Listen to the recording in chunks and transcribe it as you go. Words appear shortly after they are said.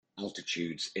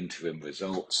Altitude's interim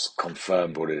results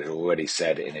confirmed what it had already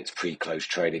said in its pre-close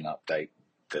trading update,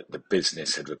 that the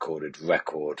business had recorded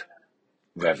record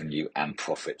revenue and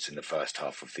profits in the first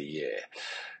half of the year.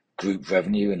 Group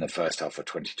revenue in the first half of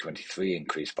 2023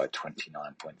 increased by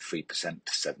 29.3%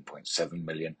 to 7.7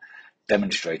 million,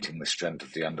 demonstrating the strength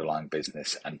of the underlying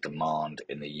business and demand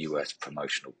in the US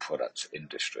promotional products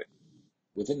industry.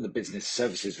 Within the business,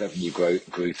 services revenue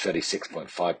grew 36.5%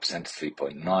 to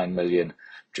 3.9 million,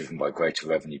 driven by greater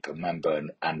revenue per member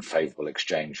and favourable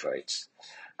exchange rates.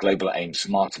 Global AIM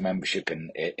Smarter membership in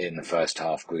the first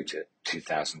half grew to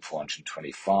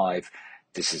 2,425.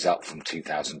 This is up from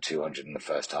 2,200 in the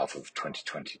first half of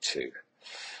 2022.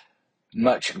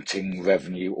 Merchanting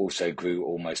revenue also grew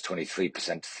almost 23%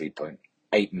 to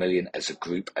 3.8 million as the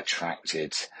group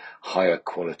attracted higher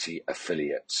quality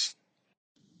affiliates.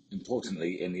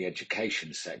 Importantly, in the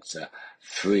education sector,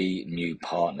 3 new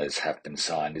partners have been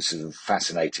signed. This is a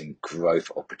fascinating growth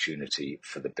opportunity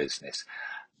for the business.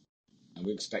 And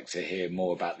we expect to hear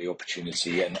more about the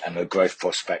opportunity and the growth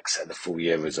prospects at the full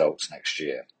year results next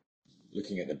year.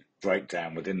 Looking at the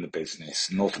breakdown within the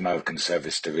business, North American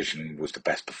Service Division was the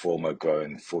best performer,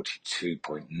 growing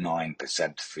 42.9%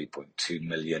 to 3.2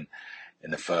 million in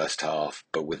the first half,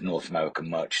 but with North American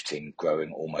Merchanting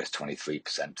growing almost 23%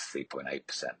 to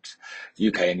 3.8%.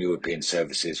 UK and European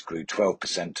Services grew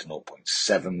 12% to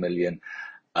 0.7 million.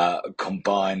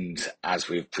 Combined, as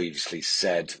we've previously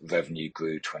said, revenue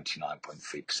grew 29.3%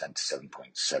 to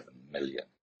 7.7 million.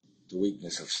 The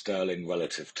weakness of sterling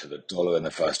relative to the dollar in the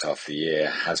first half of the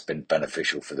year has been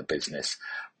beneficial for the business,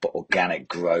 but organic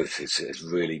growth has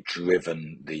really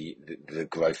driven the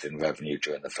growth in revenue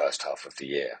during the first half of the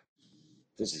year.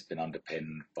 This has been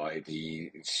underpinned by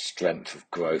the strength of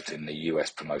growth in the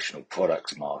US promotional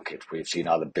products market. We've seen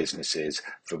other businesses,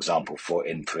 for example, for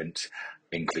Imprint,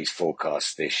 increase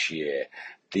forecasts this year.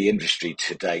 The industry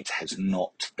to date has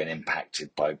not been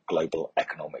impacted by global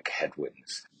economic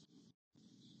headwinds.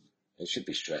 It should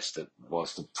be stressed that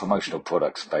whilst the promotional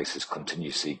product spaces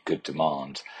continue to see good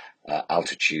demand,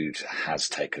 Altitude has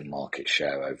taken market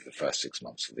share over the first 6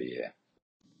 months of the year.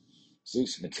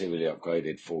 Zeus materially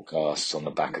upgraded forecasts on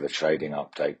the back of the trading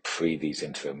update pre these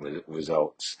interim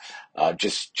results.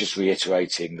 Just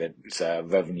reiterating that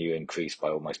revenue increased by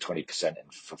almost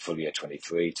 20% for full year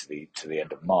 23 to the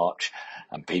end of March,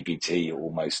 and PBT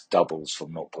almost doubles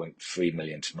from 0.3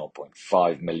 million to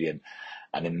 0.5 million.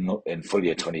 And in full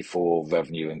year 24,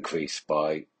 revenue increased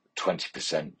by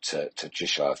 20% to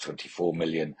just shy of 24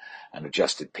 million, and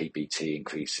adjusted PBT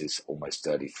increases almost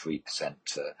 33%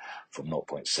 from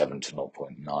 0.7 to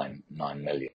 0.99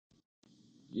 million.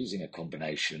 Using a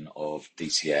combination of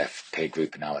DCF, peer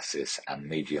group analysis, and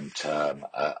medium-term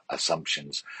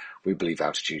assumptions, we believe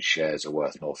Altitude shares are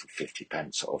worth north of 50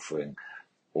 pence, offering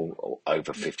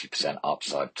over 50%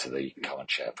 upside to the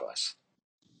current share price.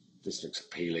 This looks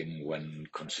appealing when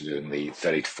considering the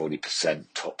 30 to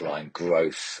 40% top-line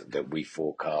growth that we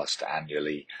forecast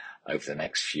annually over the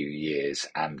next few years,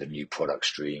 and the new product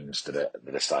streams that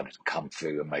are starting to come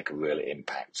through and make a real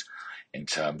impact in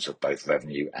terms of both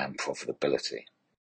revenue and profitability.